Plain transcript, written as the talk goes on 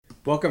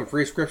Welcome to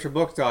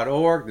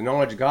freescripturebooks.org, the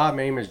knowledge of God.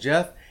 My name is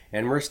Jeff,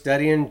 and we're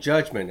studying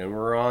judgment, and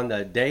we're on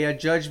the day of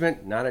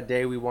judgment, not a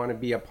day we want to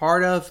be a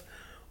part of.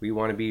 We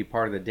want to be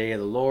part of the day of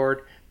the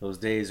Lord. Those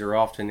days are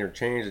often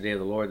interchanged. The day of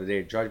the Lord, the day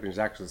of judgment is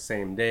actually the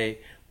same day,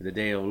 but the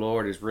day of the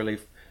Lord is really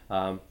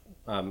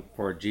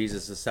for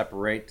Jesus to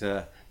separate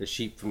the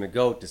sheep from the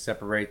goat, to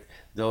separate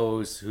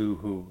those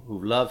who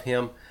love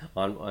him,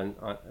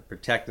 on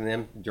protecting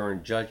them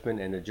during judgment,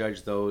 and to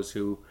judge those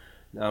who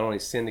not only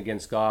sinned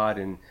against God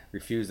and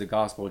refused the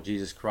gospel of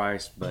Jesus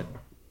Christ, but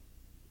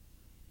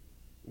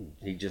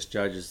he just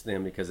judges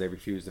them because they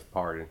refuse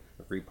the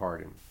free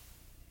pardon.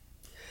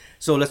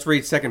 So let's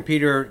read 2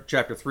 Peter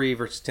chapter 3,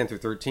 verses 10 through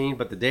 13.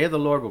 But the day of the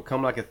Lord will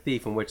come like a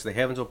thief, in which the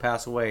heavens will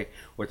pass away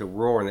with a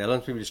roar, and the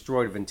elements will be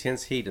destroyed with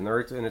intense heat, and the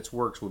earth and its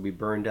works will be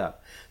burned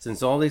up.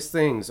 Since all these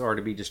things are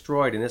to be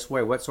destroyed in this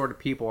way, what sort of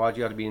people ought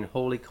you to be in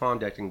holy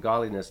conduct and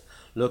godliness,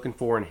 looking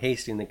for and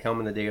hasting the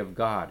coming of the day of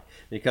God,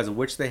 because of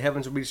which the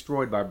heavens will be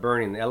destroyed by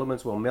burning, the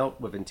elements will melt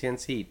with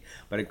intense heat.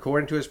 But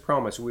according to his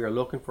promise, we are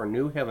looking for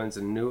new heavens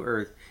and new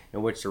earth,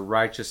 in which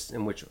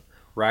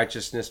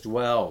righteousness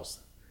dwells.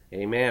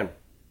 Amen.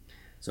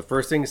 So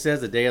first thing it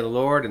says, the day of the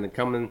Lord and the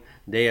coming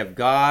day of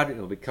God, it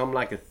will become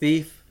like a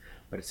thief.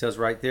 But it says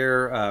right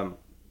there,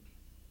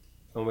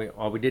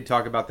 we did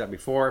talk about that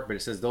before, but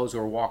it says those who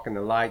are walking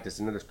the light. That's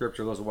another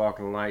scripture, those who walk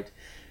in the light.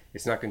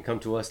 It's not going to come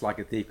to us like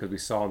a thief because we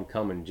saw him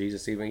coming.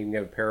 Jesus even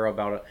gave a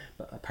parable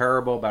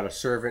about a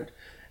servant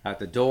at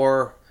the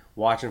door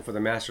watching for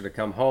the master to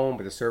come home,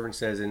 but the servant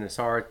says in his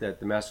heart that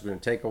the master's going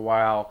to take a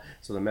while,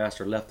 so the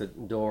master left the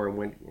door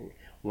and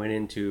went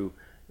into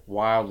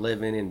wild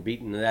living and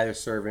beating the other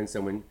servants.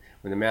 And when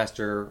the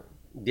master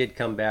did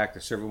come back,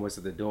 the servant was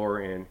at the door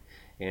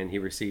and he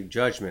received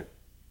judgment.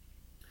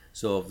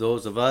 So if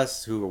those of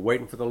us who are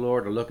waiting for the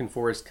Lord, are looking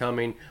for his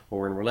coming,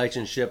 or in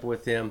relationship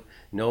with him,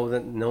 know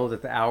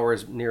that the hour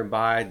is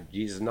nearby,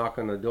 Jesus knocked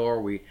on the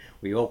door,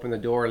 we open the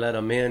door, let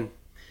him in,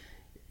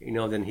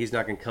 then he's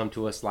not going to come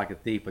to us like a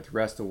thief, but the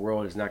rest of the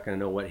world is not going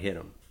to know what hit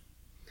him.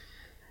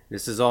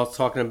 This is all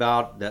talking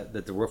about that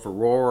the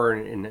roar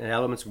and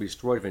elements will be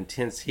destroyed with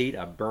intense heat,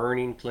 a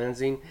burning,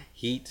 cleansing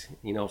heat.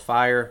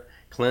 Fire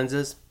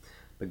cleanses.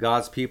 But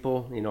God's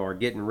people, are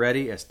getting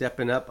ready,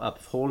 stepping up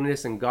of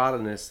holiness and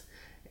godliness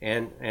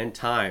and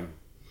time.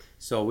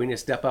 So we need to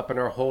step up in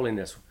our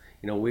holiness.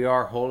 We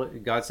are holy.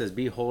 God says,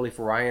 "Be holy,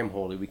 for I am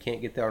holy." We can't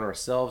get there on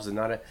ourselves,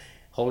 and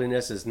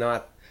holiness is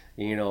not,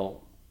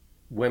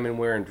 women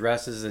wearing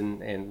dresses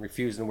and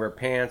refusing to wear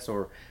pants,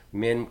 or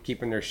men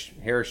keeping their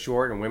hair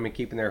short and women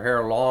keeping their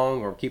hair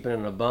long, or keeping it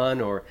in a bun,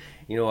 or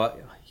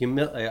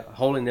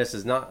holiness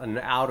is not an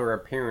outer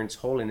appearance.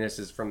 Holiness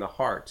is from the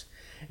heart,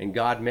 and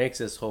God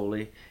makes us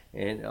holy,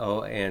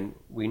 and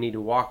we need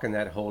to walk in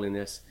that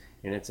holiness,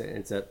 and it's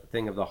a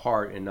thing of the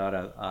heart and not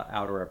a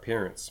outer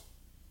appearance.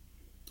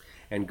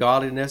 And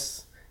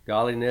godliness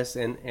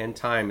and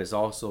time is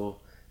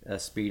also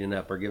speeding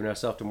up. We're giving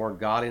ourselves to more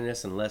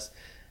godliness and less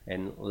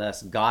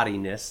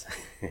gaudiness.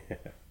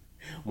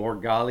 More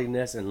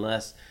godliness and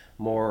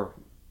more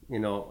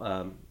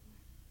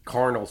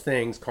carnal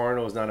things.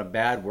 Carnal is not a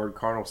bad word.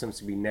 Carnal seems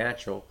to be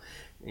natural,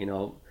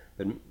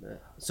 but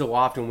so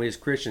often we as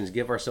Christians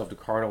give ourselves to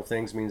carnal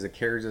things. Means the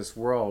cares of this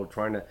world,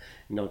 trying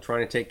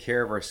to take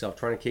care of ourselves,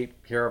 trying to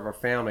take care of our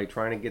family,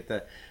 trying to get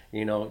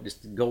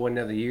just go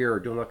another year,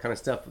 or doing that kind of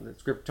stuff. The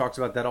scripture talks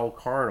about that all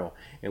carnal,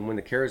 and when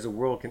the cares of the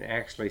world can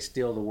actually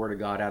steal the word of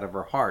God out of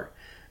our heart.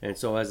 And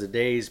so as the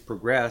days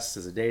progress,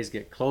 as the days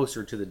get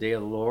closer to the day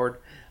of the Lord,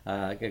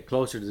 get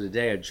closer to the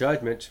day of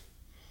judgment,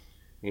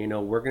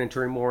 we're going to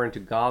turn more into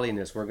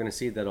godliness. We're going to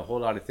see that a whole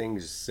lot of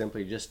things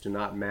simply just do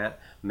not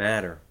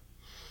matter.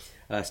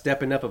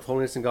 Stepping up of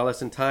holiness and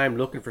godliness in time,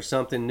 looking for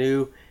something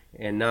new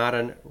and not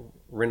a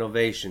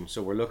renovation.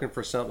 So we're looking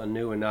for something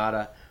new and not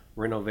a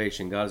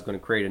renovation. God is going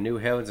to create a new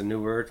heavens and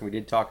new earth, and we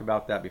did talk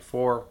about that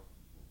before.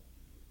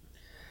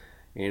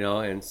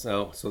 And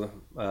so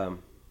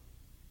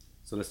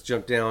let's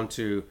jump down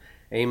to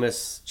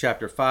Amos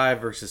chapter 5,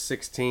 verses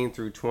 16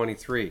 through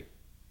 23.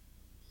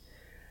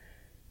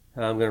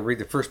 I'm going to read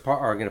the first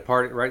part, or I'm going to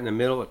part it right in the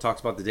middle. It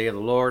talks about the day of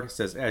the Lord. It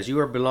says, as you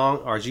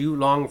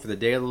long for the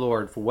day of the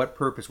Lord, for what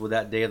purpose will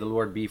that day of the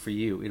Lord be for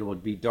you? It will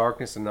be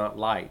darkness and not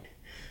light.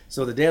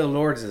 So the day of the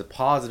Lord is a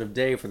positive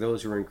day for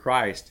those who are in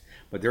Christ,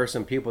 but there are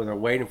some people that are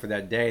waiting for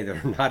that day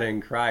that are not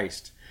in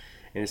Christ.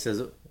 And it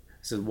says,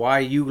 why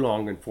are you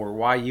longing for it?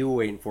 Why are you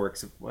waiting for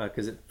it?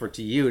 Because for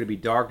to you to be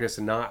darkness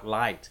and not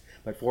light.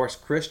 But for us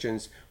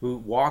Christians who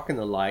walk in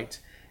the light,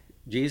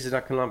 Jesus is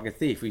not coming like a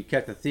thief. If you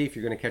catch a thief,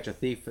 you're going to catch a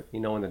thief,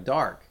 in the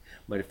dark.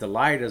 But if the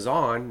light is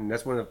on, and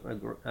that's one of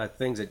the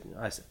things that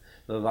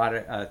a lot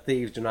of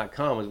thieves do not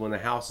come, is when the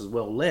house is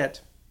well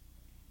lit,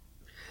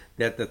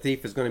 that the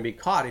thief is going to be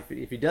caught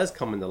if he does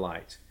come in the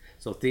light.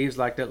 So thieves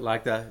like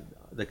the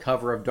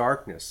cover of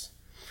darkness.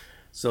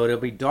 So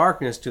there'll be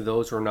darkness to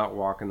those who are not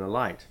walking the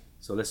light.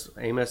 So let's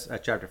Amos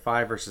chapter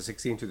 5, verses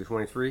 16 through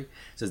 23. It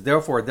says,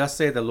 therefore, thus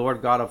say the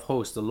Lord God of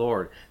hosts, the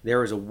Lord,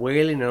 there is a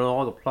wailing in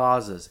all the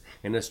plazas.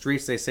 In the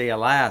streets they say,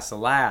 alas,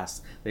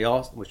 alas,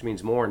 which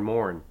means mourn,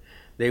 mourn.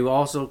 They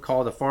also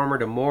call the farmer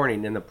to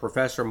mourning and the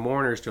professor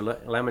mourners to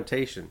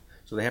lamentation.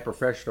 So they have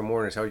professional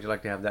mourners. How would you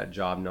like to have that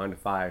job, 9 to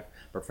 5,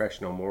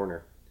 professional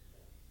mourner?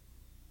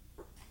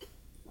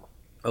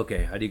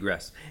 Okay, I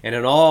digress. And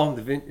in all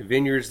the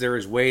vineyards there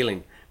is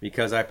wailing,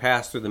 because I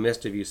passed through the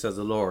midst of you, says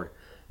the Lord.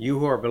 You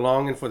who are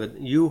longing for the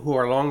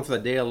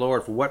day of the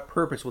Lord, for what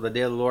purpose will the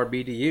day of the Lord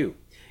be to you?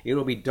 It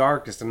will be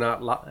darkness and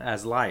not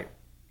as light.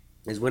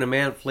 As when a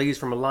man flees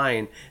from a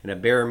lion and a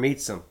bear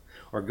meets him,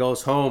 or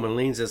goes home and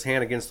leans his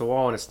hand against the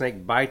wall and a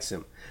snake bites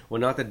him. Will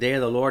not the day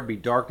of the Lord be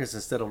darkness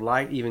instead of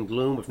light, even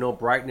gloom with no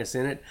brightness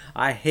in it?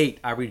 I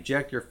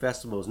reject your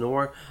festivals,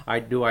 nor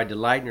do I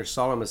delight in your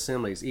solemn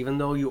assemblies. Even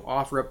though you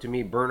offer up to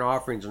me burnt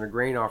offerings and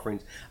grain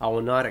offerings, I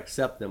will not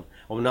accept them.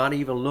 I will not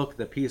even look at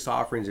the peace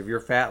offerings of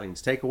your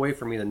fatlings. Take away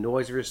from me the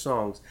noise of your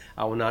songs.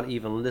 I will not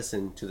even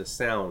listen to the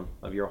sound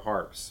of your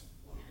harps.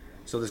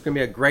 So there's going to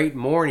be a great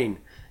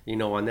mourning,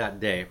 on that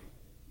day.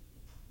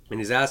 And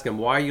he's asking,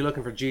 why are you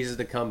looking for Jesus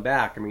to come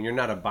back? I mean, you're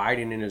not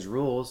abiding in his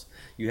rules.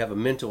 You have a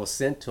mental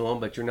assent to him,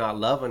 but you're not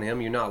loving him.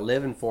 You're not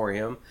living for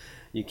him.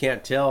 You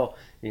can't tell,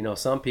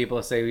 some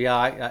people say,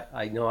 yeah,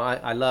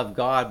 I love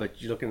God, but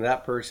you look at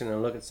that person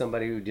and look at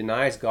somebody who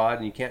denies God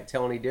and you can't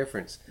tell any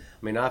difference.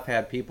 I mean, I've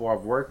had people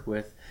I've worked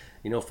with,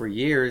 for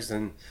years,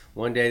 and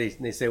one day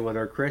they say, well,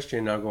 they're a Christian.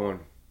 And I'm going,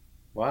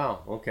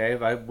 wow, okay,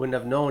 I wouldn't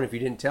have known if you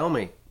didn't tell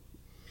me.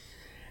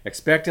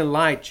 Expecting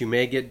light, you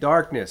may get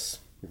darkness.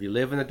 If you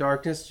live in the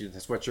darkness,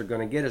 that's what you're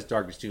going to get is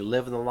darkness. Do you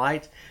live in the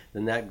light,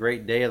 then that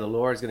great day of the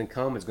Lord is going to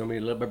come. It's going to be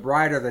a little bit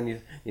brighter than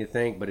you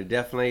think, but it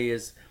definitely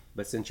is.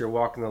 But since you're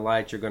walking the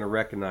light, you're going to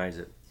recognize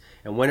it.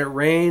 And when it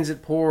rains,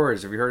 it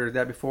pours. Have you heard of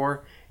that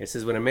before? It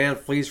says, when a man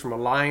flees from a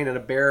lion and a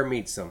bear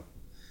meets him.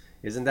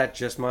 Isn't that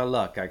just my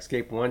luck? I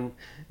escape one,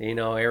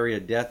 area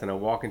of death and I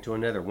walk into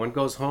another. One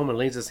goes home and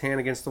leans his hand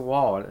against the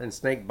wall and a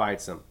snake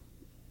bites him.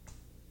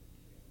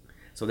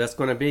 So that's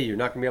going to be, you're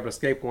not going to be able to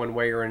escape one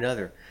way or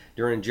another.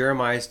 During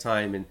Jeremiah's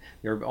time, and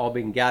they're all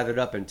being gathered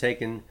up and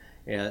taken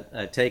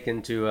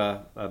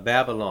to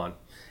Babylon.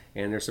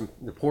 And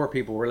the poor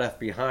people were left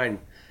behind.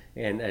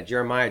 And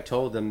Jeremiah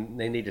told them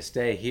they need to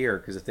stay here,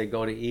 because if they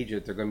go to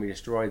Egypt, they're going to be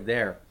destroyed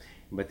there.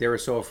 But they were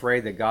so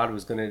afraid that God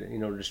was going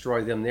to,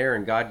 destroy them there,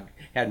 and God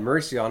had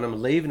mercy on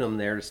them, leaving them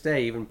there to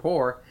stay, even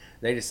poor.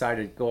 They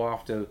decided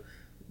to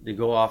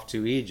go off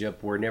to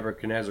Egypt, where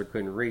Nebuchadnezzar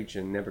couldn't reach,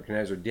 and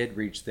Nebuchadnezzar did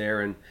reach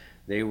there, and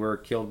they were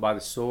killed by the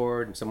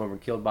sword, and some of them were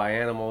killed by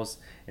animals,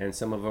 and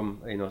some of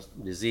them,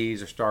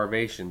 disease or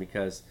starvation,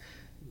 because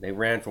they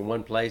ran from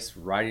one place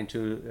right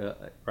into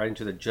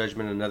the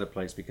judgment of another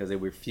place, because they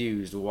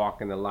refused to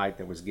walk in the light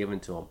that was given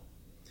to them.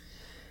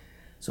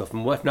 So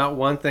if not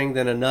one thing,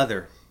 then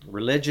another.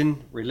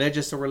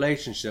 Religious or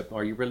relationship.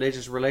 Are you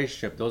religious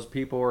relationship? Those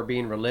people who are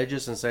being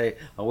religious and say,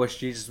 I wish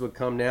Jesus would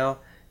come now.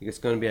 It's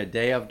going to be a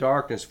day of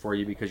darkness for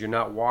you, because you're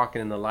not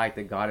walking in the light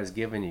that God has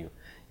given you.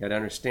 You got to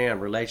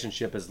understand,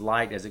 relationship is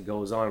light as it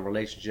goes on.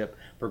 Relationship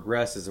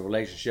progresses. A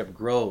relationship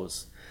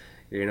grows.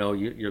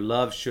 Your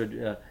love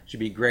should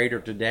be greater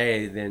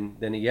today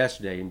than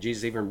yesterday. And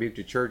Jesus even rebuked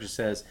the church and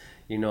says,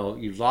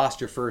 you've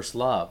lost your first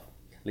love.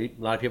 A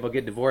lot of people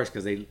get divorced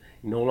because they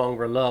no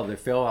longer love. They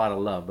fell out of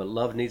love. But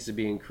love needs to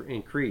be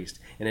increased.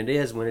 And it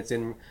is when it's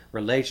in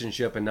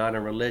relationship and not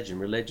in religion.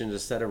 Religion is a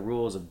set of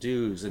rules of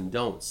do's and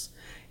don'ts.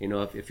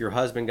 If your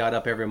husband got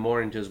up every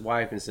morning to his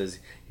wife and says,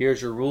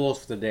 here's your rules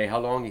for the day, how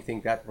long do you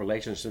think that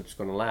relationship's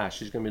going to last?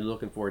 She's going to be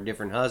looking for a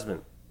different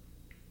husband.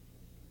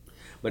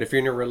 But if you're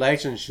in a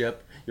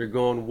relationship, you're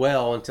going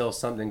well until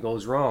something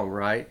goes wrong,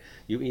 right?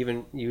 You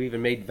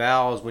even made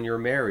vows when you were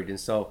married, and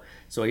so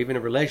even in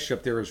a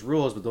relationship there is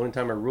rules, but the only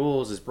time a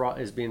rules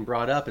is being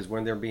brought up is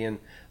when they're being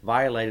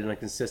violated on a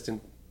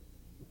consistent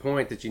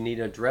point that you need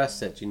to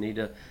address it. You need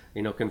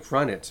to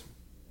confront it.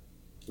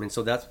 And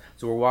so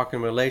we're walking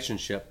a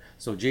relationship.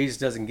 So Jesus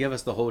doesn't give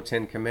us the whole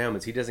 10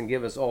 Commandments. He doesn't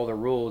give us all the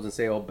rules and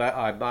say, oh,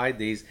 I abide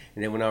these,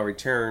 and then when I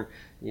return,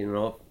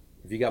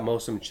 if you got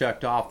most of them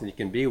checked off, then you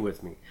can be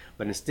with me.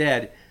 But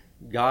instead,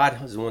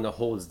 God is the one that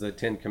holds the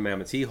 10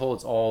 Commandments. He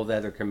holds all the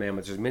other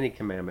commandments. There's many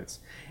commandments.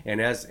 And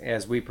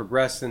as we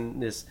progress in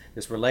this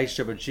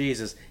relationship with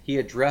Jesus, he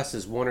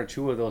addresses one or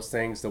two of those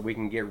things that we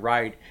can get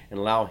right and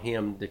allow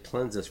him to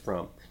cleanse us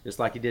from. Just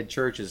like he did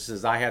churches. He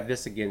says, I have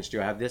this against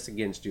you. I have this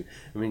against you.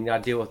 I mean, you got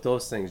to deal with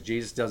those things.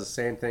 Jesus does the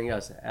same thing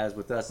as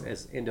with us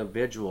as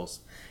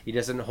individuals. He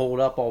doesn't hold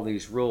up all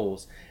these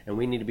rules. And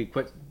we need to be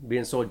quit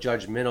being so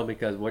judgmental,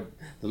 because what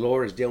the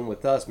Lord is dealing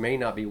with us may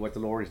not be what the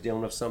Lord is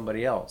dealing with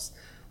somebody else.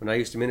 When I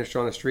used to minister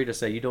on the street, I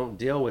say, you don't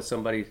deal with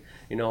somebody,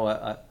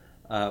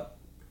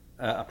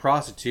 a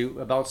prostitute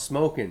about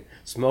smoking.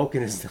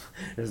 Smoking is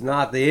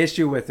not the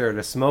issue with her.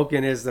 The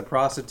smoking is the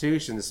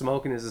prostitution. The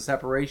smoking is the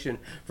separation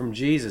from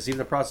Jesus. Even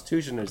the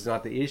prostitution is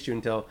not the issue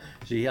until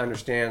she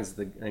understands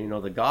the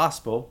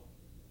gospel.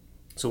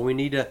 So we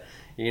need to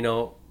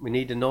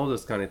know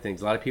those kind of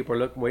things. A lot of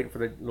people are waiting for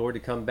the Lord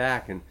to come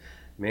back, and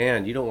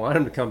man, you don't want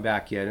him to come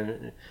back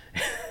yet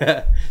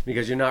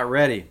because you're not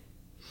ready.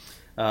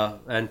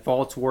 and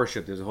false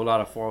worship. There's a whole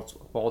lot of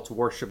false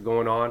worship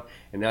going on,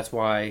 and that's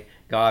why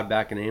God,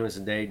 back in Amos'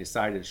 day,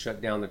 decided to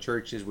shut down the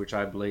churches, which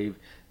I believe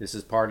this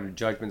is part of the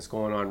judgment that's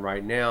going on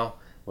right now.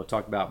 We'll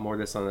talk about more of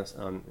this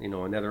on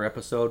another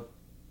episode.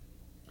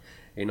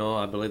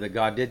 I believe that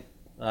God did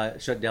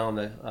shut down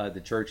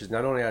the churches,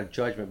 not only out of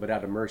judgment but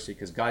out of mercy,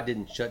 because God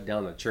didn't shut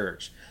down the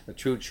church. The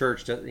true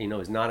church,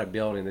 is not a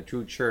building. The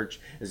true church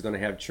is going to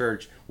have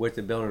church with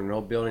the building, or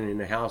no building in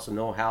the house, or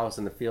no house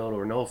in the field,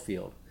 or no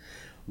field.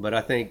 But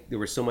I think there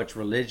was so much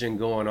religion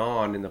going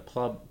on in the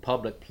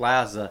public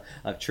plaza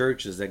of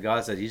churches that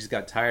God said He just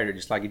got tired of it,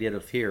 just like He did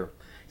of here.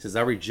 He says,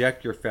 I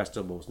reject your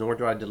festivals, nor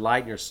do I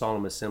delight in your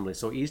solemn assembly.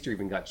 So Easter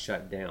even got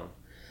shut down.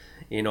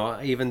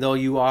 Even though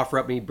you offer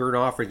up me burnt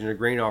offerings and your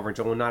grain offerings,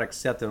 I will not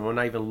accept them. I will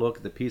not even look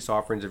at the peace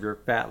offerings of your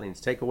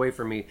fatlings. Take away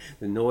from me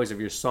the noise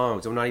of your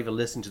songs. I will not even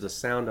listen to the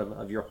sound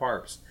of your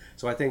harps.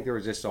 So I think there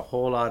was just a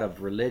whole lot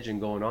of religion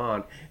going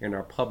on in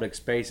our public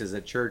spaces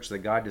at church that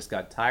God just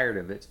got tired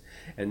of it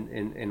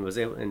and was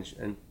able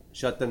and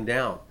shut them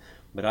down.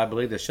 But I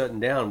believe the shutting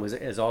down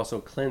is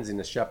also cleansing,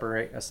 the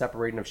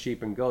separating of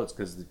sheep and goats,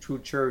 because the true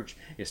church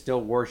is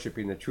still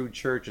worshiping. The true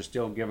church is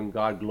still giving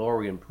God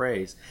glory and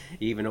praise,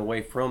 even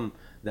away from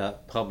the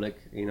public,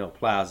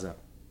 plaza.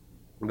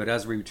 But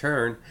as we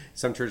return,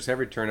 some churches have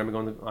returned.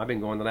 I've been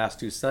going the last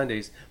 2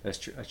 Sundays. As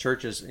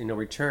churches,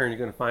 return, you're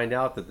going to find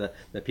out that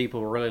the people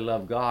who really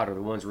love God are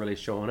the ones really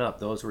showing up.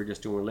 Those who are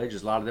just doing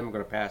religious, a lot of them are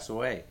going to pass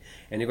away.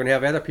 And you're going to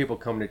have other people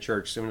come to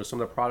church. Some of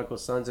the prodigal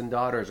sons and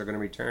daughters are going to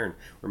return.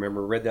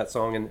 Remember, we read that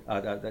song in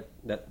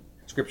that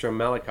scripture in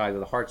Malachi, that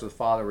the hearts of the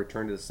father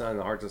return to the son,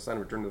 the hearts of the son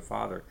return to the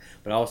father.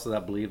 But also, I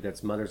believe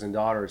that's mothers and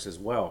daughters as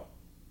well.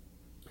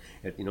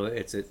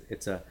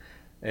 It's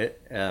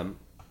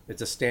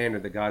a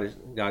standard that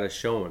God is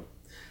showing.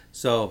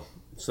 So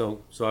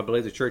I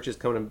believe the church is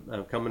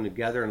coming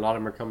together, and a lot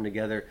of them are coming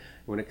together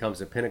when it comes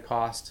to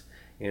Pentecost.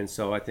 And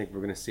so I think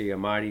we're going to see a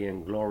mighty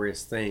and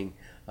glorious thing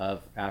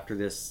after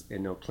this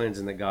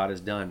cleansing that God has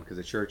done, because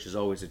the church is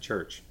always a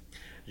church.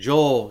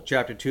 Joel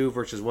chapter 2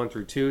 verses 1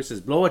 through 2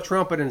 says, blow a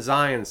trumpet in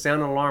Zion,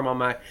 sound an alarm on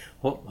my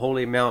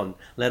holy mountain.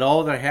 Let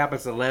all that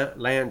happens to the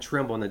land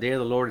tremble, and the day of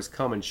the Lord is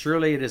coming.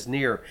 Surely it is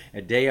near,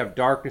 a day of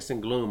darkness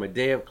and gloom, a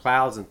day of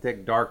clouds and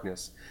thick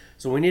darkness.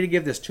 So we need to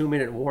give this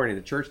 2-minute warning.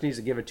 The church needs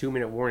to give a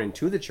 2-minute warning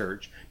to the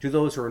church, to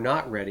those who are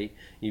not ready.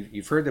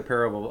 You've heard the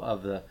parable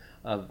of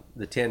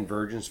the 10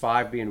 virgins,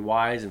 5 being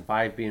wise and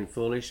 5 being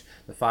foolish.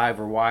 The 5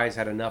 were wise,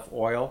 had enough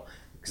oil,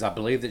 because I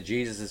believe that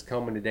Jesus is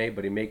coming today,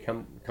 but He may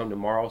come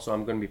tomorrow. So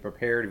I'm going to be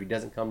prepared if He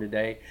doesn't come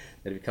today,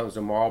 that if He comes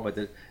tomorrow. But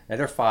the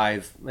other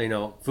 5,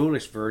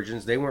 foolish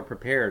virgins, they weren't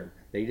prepared.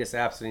 They just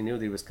absolutely knew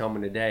that He was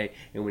coming today.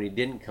 And when He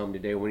didn't come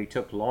today, when He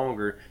took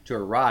longer to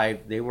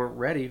arrive, they weren't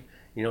ready,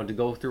 to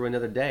go through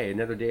another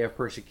day of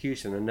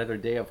persecution, another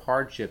day of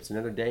hardships,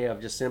 another day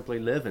of just simply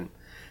living.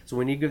 So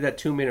when you give that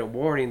 2-minute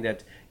warning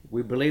that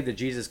we believe that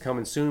Jesus is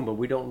coming soon, but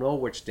we don't know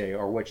which day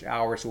or which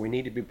hour, so we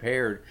need to be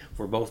prepared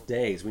for both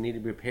days. We need to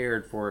be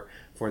prepared for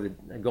the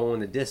going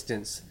the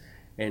distance,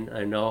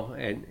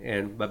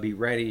 but be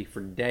ready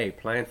for today.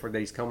 Plan for that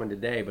He's coming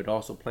today, but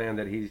also plan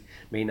that He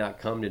may not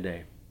come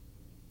today.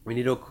 We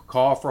need to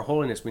call for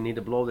holiness. We need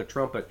to blow the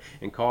trumpet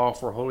and call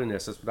for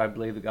holiness. That's what I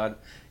believe that God,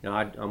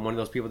 I'm one of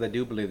those people that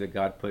do believe that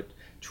God put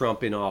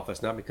Trump in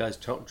office, not because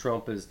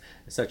Trump is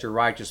such a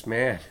righteous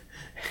man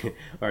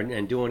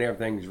and doing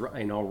everything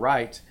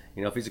right.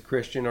 If he's a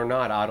Christian or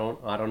not, I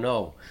don't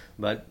know.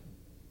 But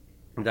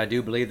I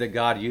do believe that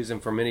God used him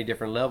for many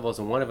different levels,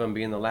 and one of them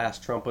being the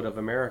last trumpet of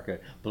America,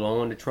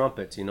 blowing the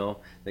trumpets,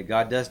 that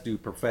God does do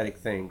prophetic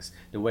things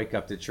to wake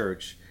up the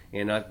church.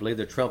 And I believe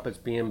the trumpet's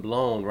being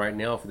blown right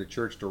now for the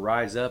church to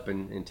rise up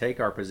and take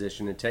our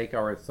position and take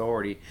our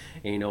authority,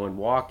 and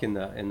walk in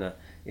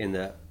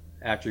the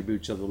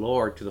attributes of the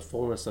Lord to the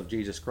fullness of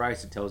Jesus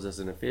Christ. It tells us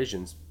in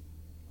Ephesians,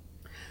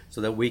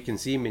 so that we can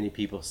see many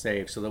people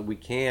saved, so that we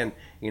can,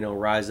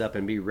 rise up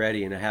and be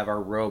ready and have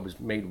our robes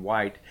made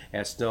white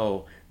as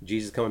snow.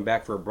 Jesus coming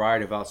back for a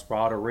bride without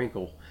spot or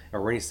wrinkle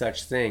or any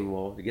such thing.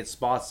 Well, to get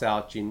spots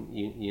out,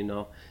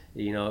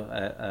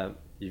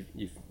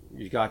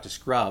 you've got to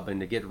scrub,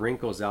 and to get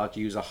wrinkles out,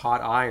 you use a hot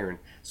iron.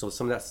 So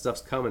some of that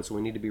stuff's coming, so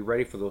we need to be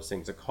ready for those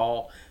things. A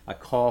call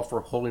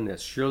for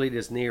holiness. Surely it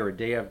is near, a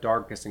day of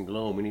darkness and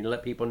gloom. We need to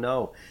let people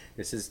know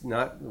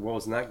the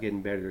world's not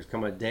getting better. There's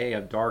come a day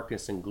of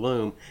darkness and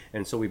gloom,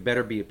 and so we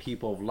better be a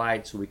people of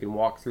light so we can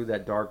walk through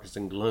that darkness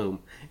and gloom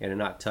and it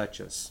not touch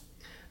us.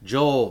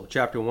 Joel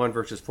chapter 1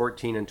 verses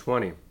 14 and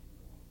 20.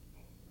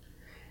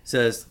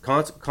 Says,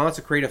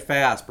 consecrate a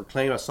fast,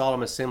 proclaim a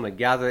solemn assembly,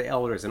 gather the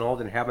elders and all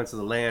the inhabitants of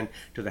the land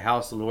to the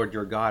house of the Lord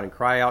your God, and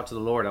cry out to the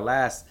Lord,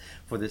 alas,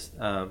 for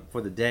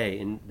the day.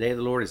 And the day of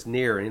the Lord is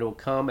near, and it will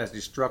come as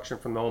destruction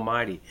from the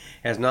Almighty.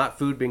 Has not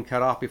food been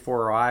cut off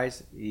before our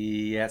eyes?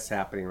 Yeah, it's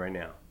happening right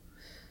now.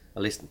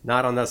 At least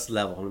not on this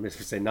level. Let me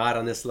say, not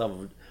on this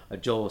level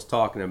Joel is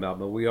talking about,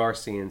 but we are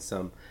seeing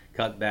some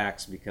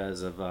cutbacks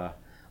because of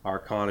our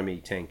economy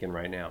tanking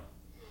right now.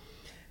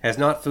 Has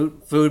not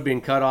food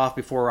been cut off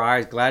before our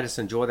eyes? Glad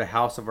to enjoy the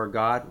house of our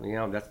God.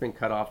 That's been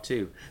cut off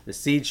too. The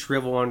seeds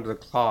shrivel under the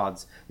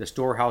clods. The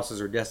storehouses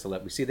are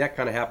desolate. We see that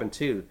kind of happen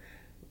too.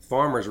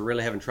 Farmers are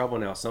really having trouble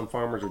now. Some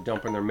farmers are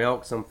dumping their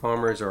milk. Some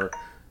farmers are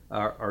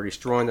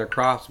destroying their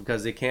crops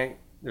because they can't.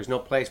 There's no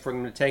place for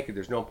them to take it.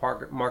 There's no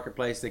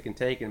marketplace they can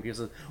take it. And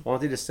people say, "Why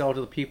don't they just sell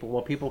to the people?"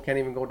 Well, people can't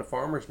even go to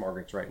farmers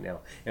markets right now.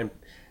 And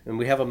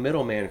we have a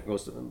middleman who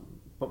goes to.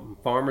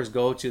 Farmers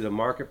go to the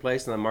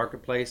marketplace, and the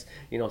marketplace,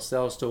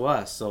 sells to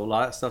us. So a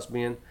lot of stuff's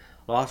being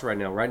lost right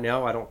now. Right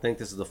now, I don't think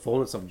this is the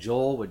fullness of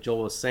Joel, what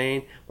Joel is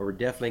saying, but we're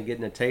definitely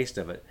getting a taste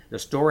of it. The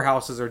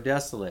storehouses are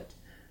desolate.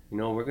 We're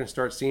going to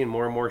start seeing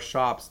more and more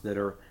shops that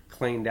are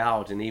cleaned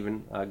out and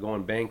even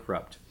going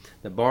bankrupt.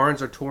 The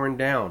barns are torn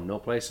down. No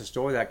place to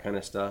store that kind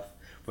of stuff.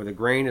 For the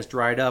grain is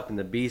dried up and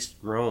the beasts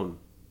grown.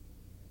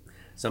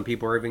 Some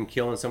people are even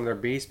killing some of their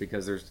beasts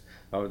because there's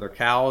their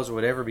cows or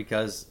whatever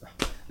because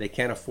they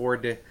can't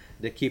afford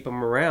to keep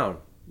them around.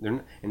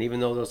 And even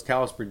though those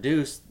cows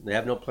produce, they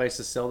have no place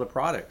to sell the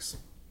products.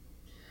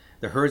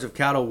 The herds of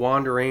cattle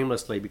wander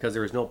aimlessly because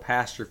there is no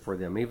pasture for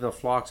them. Even the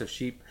flocks of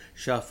sheep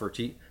suffer.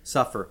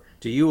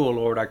 To you, O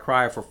Lord, I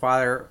cry, for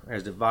fire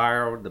has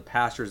devoured the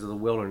pastures of the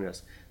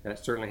wilderness. That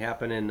certainly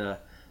happened in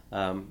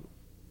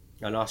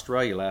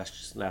Australia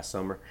last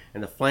summer.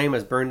 And the flame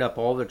has burned up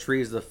all the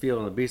trees of the field,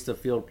 and the beasts of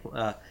the field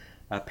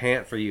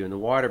pant for you. And the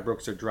water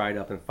brooks are dried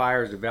up, and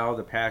fires devour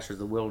the pastures of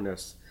the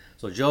wilderness.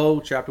 So Joel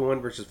chapter 1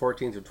 verses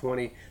 14 through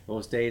 20,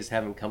 those days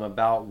haven't come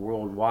about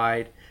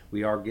worldwide.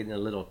 We are getting a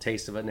little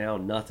taste of it now.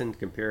 Nothing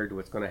compared to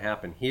what's going to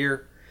happen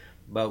here.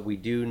 But we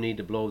do need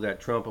to blow that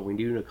trumpet. We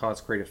do need to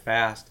consecrate a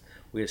fast.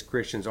 We as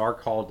Christians are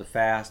called to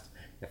fast.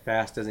 A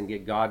fast doesn't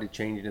get God to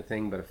change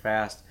anything, but a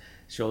fast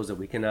shows that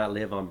we cannot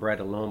live on bread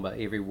alone, but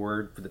every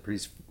word that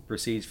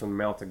proceeds from the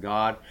mouth of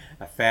God.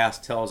 A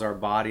fast tells our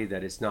body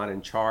that it's not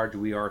in charge.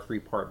 We are a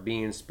three-part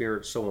being,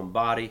 spirit, soul, and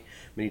body.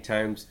 Many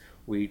times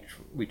we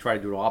try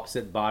to do the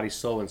opposite, body,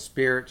 soul, and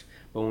spirit.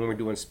 But when we're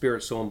doing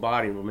spirit, soul, and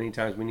body, well, many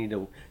times we need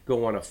to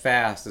go on a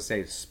fast to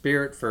say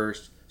spirit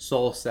first,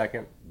 soul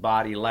second,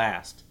 body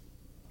last.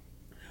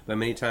 But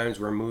many times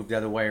we're moved the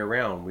other way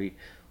around.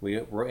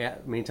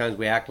 Many times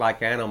we act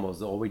like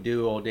animals. All we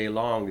do all day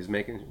long is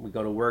we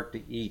go to work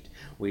to eat.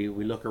 We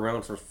look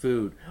around for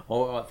food.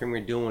 All everything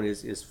we're doing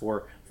is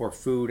for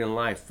food and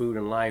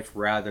life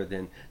rather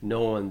than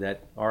knowing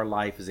that our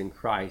life is in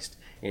Christ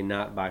and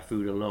not by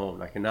food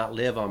alone. I cannot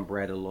live on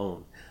bread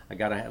alone. I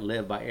got to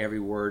live by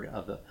every word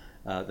of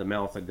the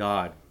mouth of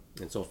God.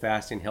 And so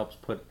fasting helps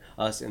put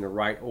us in the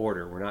right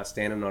order. We're not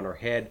standing on our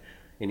head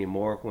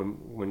anymore.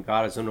 When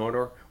God is in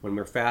order, when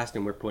we're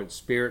fasting, we're putting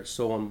spirit,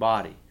 soul, and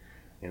body.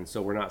 And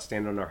so we're not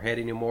standing on our head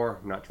anymore.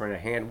 We're not trying to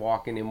hand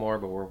walk anymore,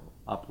 but we're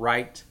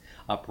upright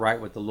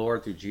with the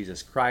Lord through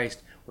Jesus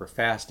Christ. We're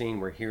fasting.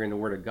 We're hearing the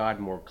Word of God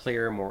more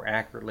clear, more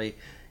accurately,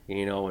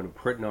 and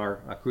putting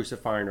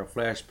crucifying our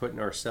flesh, putting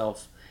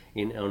ourselves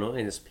in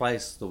His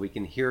place so we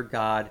can hear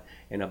God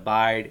and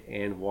abide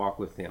and walk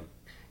with Him.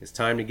 It's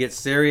time to get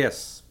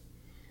serious.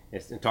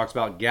 It talks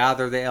about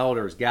gather the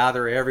elders,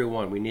 gather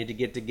everyone. We need to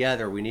get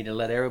together. We need to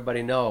let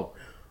everybody know.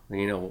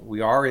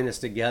 We are in this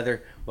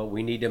together, but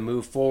we need to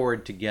move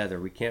forward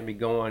together. We can't be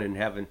going and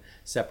having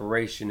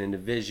separation and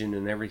division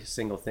and every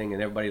single thing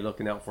and everybody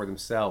looking out for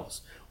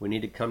themselves. We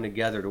need to come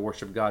together to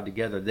worship God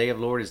together. The day of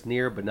the Lord is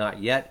near, but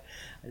not yet.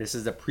 This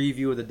is a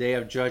preview of the day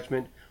of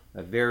judgment,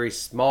 a very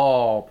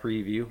small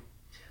preview.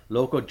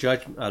 Local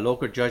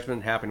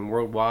judgment happening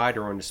worldwide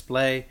or on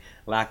display,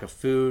 lack of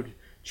food,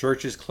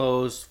 churches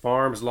closed,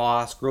 farms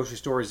lost, grocery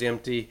stores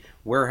empty,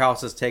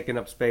 warehouses taking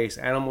up space,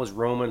 animals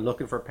roaming,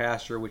 looking for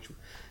pasture, which,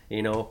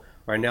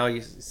 right now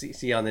you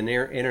see on the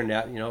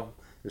internet,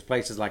 there's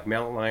places like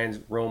mountain lions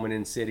roaming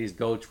in cities,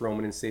 goats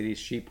roaming in cities,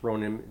 sheep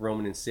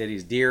roaming in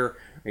cities, deer,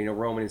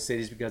 roaming in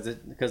cities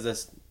because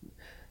it's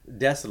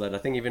desolate. I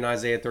think even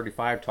Isaiah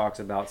 35 talks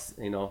about,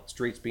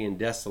 streets being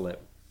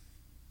desolate.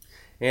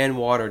 And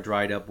water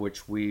dried up,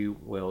 which we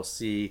will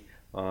see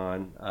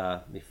on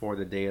before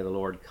the day of the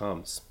Lord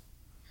comes.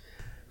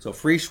 So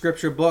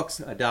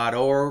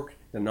freescripturebooks.org,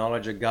 the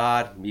knowledge of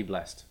God. Be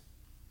blessed.